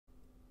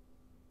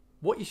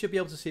what you should be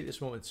able to see at this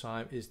moment in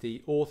time is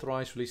the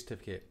authorized release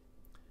certificate.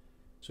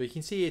 So you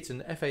can see it's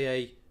an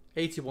FAA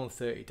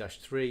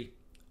 8130-3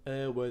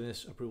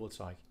 airworthiness approval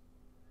tag.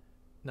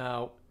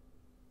 Now,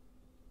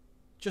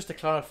 just to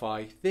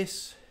clarify,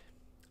 this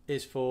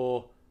is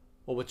for,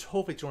 or we're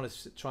hopefully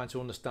trying to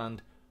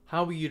understand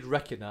how you'd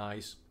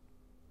recognize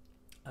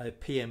a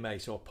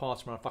PMA, so a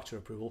parts manufacturer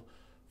approval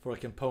for a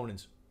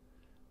component.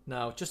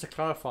 Now, just to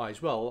clarify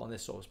as well on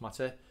this sort of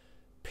matter,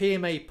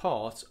 PMA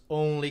parts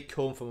only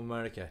come from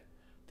America.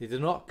 They do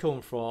not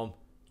come from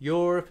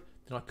Europe,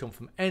 they do not come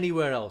from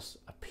anywhere else.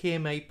 A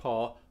PMA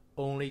part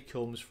only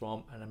comes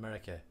from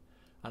America.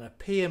 And a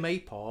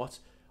PMA part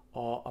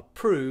are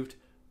approved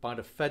by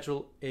the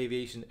Federal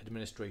Aviation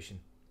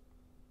Administration.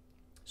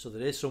 So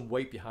there is some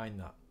weight behind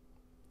that.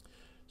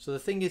 So the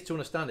thing is to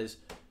understand is,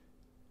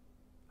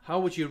 how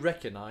would you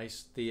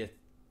recognize the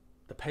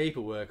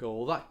paperwork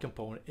or that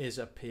component is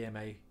a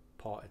PMA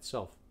part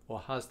itself,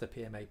 or has the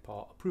PMA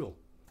part approval?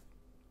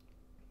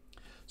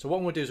 So what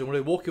I'm going to do is I'm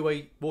going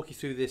to walk you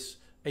through this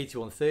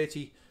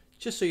 8130,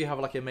 just so you have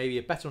like maybe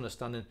a better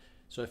understanding.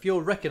 So if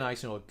you're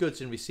recognizing or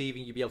goods in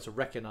receiving, you'll be able to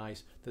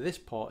recognize that this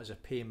part is a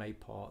PMA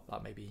part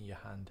that may be in your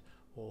hand,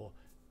 or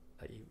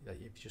that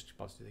you've just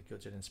about to do the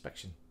goods in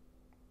inspection.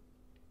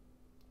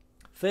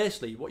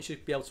 Firstly, what you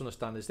should be able to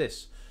understand is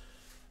this.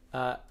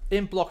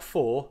 In block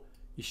 4,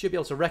 you should be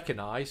able to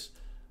recognize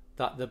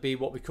that there'll be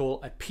what we call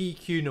a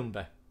PQ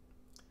number.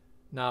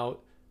 Now,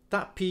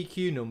 that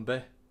PQ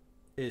number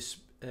is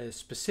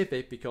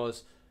specific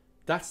because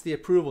that's the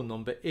approval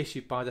number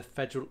issued by the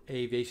Federal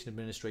Aviation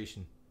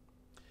Administration.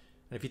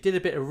 And if you did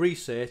a bit of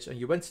research and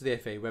you went to the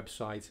FAA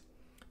website,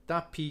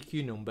 that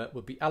PQ number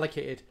would be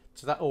allocated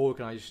to that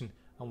organisation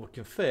and would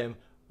confirm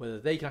whether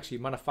they can actually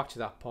manufacture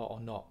that part or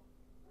not.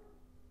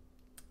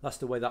 That's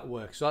the way that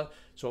works. So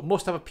it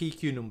must have a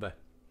PQ number,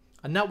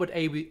 and that would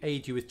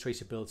aid you with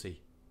traceability.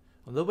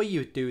 And the way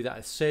you would do that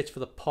is search for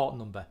the part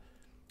number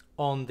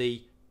on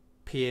the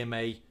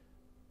PMA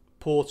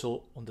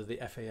portal under the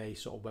FAA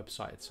sort of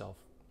website itself.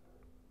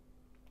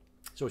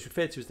 So it's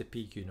referred to as the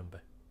PQ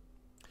number.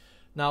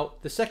 Now,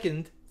 the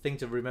second thing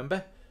to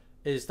remember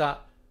is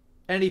that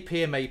any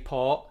PMA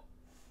part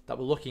that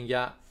we're looking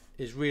at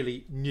is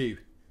really new.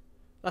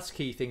 That's a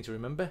key thing to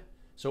remember.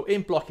 So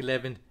in block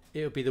 11,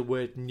 it would be the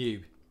word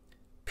new.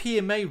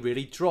 PMA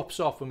really drops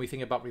off when we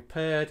think about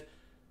repaired,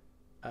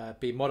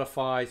 being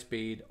modified,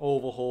 being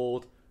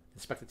overhauled,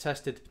 inspected,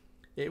 tested.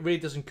 It really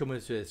doesn't come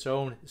into its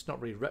own. It's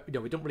not really,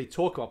 we don't really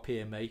talk about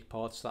PMA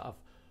parts that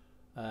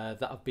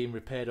have been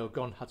repaired or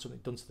had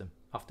something done to them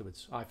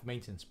afterwards, either for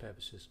maintenance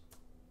purposes.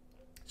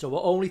 So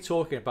we're only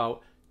talking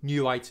about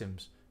new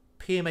items.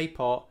 PMA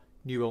part,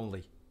 new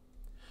only.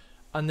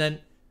 And then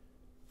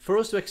for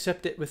us to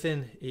accept it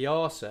within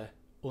EASA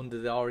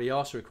under our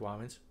EASA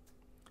requirements,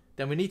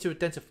 then we need to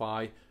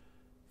identify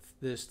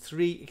there's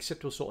 3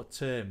 acceptable sort of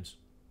terms.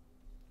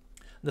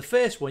 And the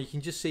first one you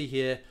can just see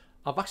here,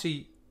 I've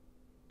actually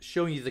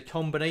shown you the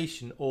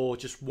combination or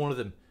just one of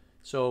them.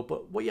 So,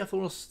 but what you have to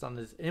understand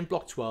is in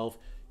block 12,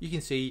 you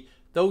can see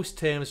those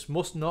terms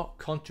must not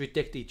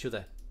contradict each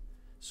other.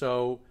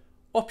 So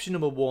option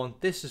number 1,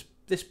 this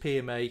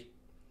PMA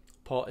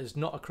part is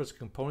not a critical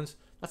component.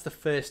 That's the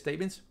first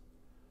statement.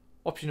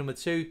 Option number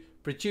 2,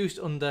 produced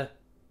under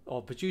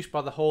or produced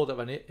by the holder of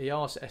an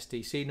EASA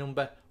STC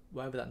number,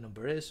 whatever that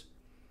number is,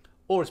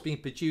 or it's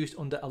being produced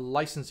under a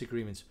license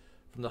agreement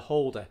from the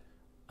holder,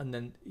 and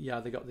then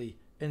they got the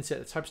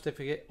insert type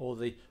certificate or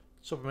the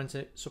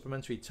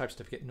supplementary type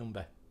certificate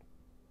number.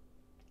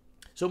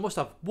 So it must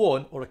have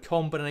one or a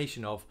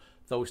combination of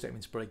those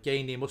statements, but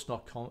again they must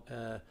not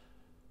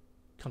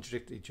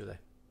contradict each other.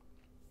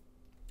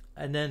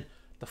 And then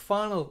the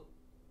final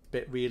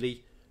bit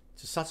really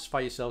to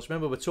satisfy yourselves,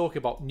 remember we're talking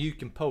about new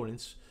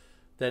components,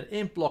 then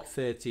in block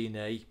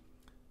 13A,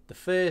 the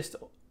first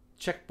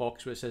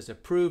checkbox where it says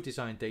approved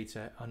design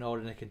data and are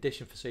in a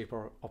condition for safe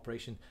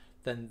operation,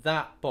 then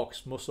that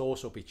box must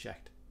also be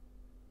checked.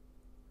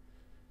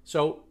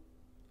 So,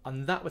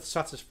 and that would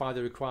satisfy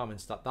the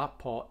requirements that that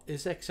part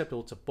is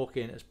acceptable to book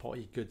in as part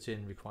of your goods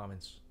in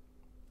requirements.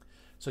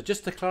 So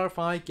just to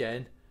clarify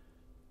again,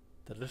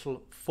 the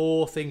little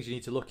 4 things you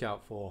need to look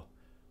out for.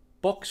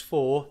 Box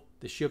 4,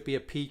 there should be a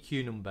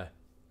PQ number.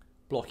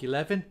 Block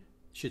 11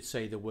 should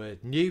say the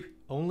word new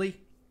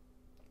only.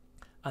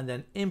 And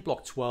then in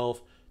block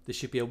 12, there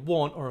should be a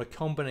 1 or a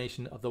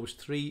combination of those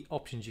 3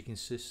 options you can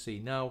see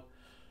now.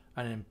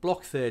 And in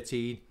block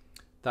 13,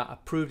 that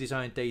approved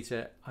design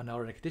data and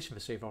are in a condition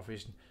for safe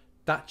operation,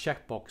 that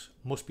checkbox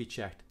must be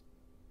checked.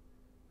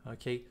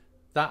 Okay,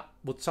 that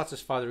would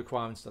satisfy the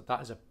requirements that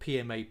that is a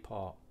PMA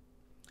part.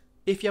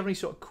 If you have any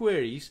sort of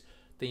queries,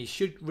 then you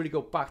should really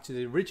go back to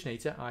the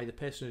originator, i.e. the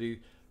person who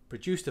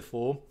produced the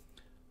form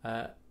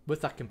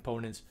with that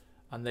component,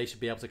 and they should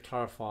be able to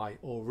clarify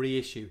or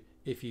reissue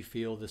if you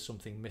feel there's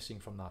something missing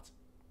from that.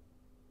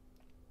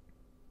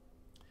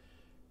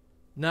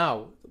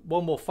 Now,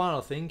 one more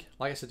final thing,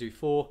 like I said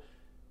before,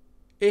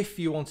 if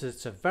you wanted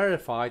to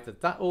verify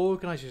that that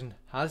organisation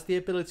has the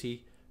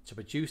ability to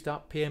produce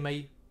that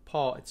PMA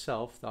part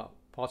itself, that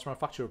parts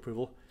manufacturer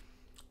approval,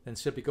 then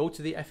simply go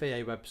to the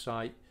FAA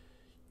website.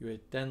 You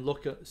would then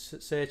look at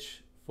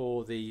search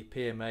for the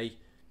PMA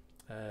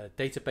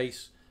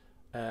database,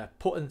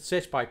 put in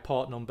search by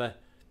part number.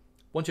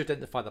 Once you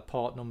identify the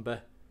part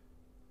number,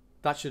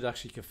 that should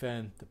actually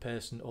confirm the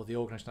person or the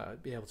organisation that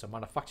would be able to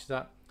manufacture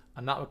that,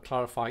 and that would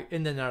clarify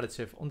in the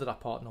narrative under that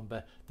part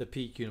number the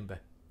PQ number,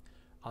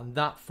 and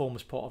that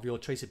forms part of your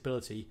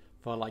traceability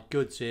for like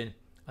goods in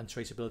and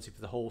traceability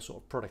for the whole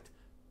sort of product.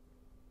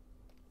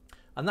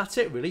 And that's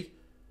it really.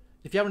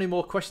 If you have any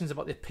more questions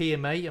about the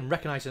PMA and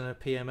recognising a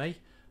PMA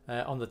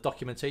on the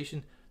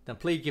documentation, then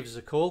please give us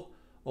a call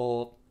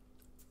or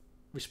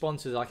respond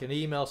to like an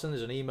email. Send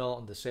us an email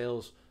on the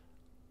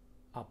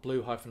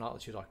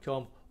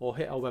sales@blue-altitude.com or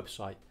hit our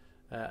website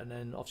and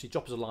then obviously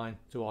drop us a line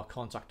to our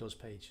contact us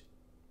page.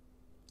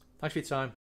 Thanks for your time.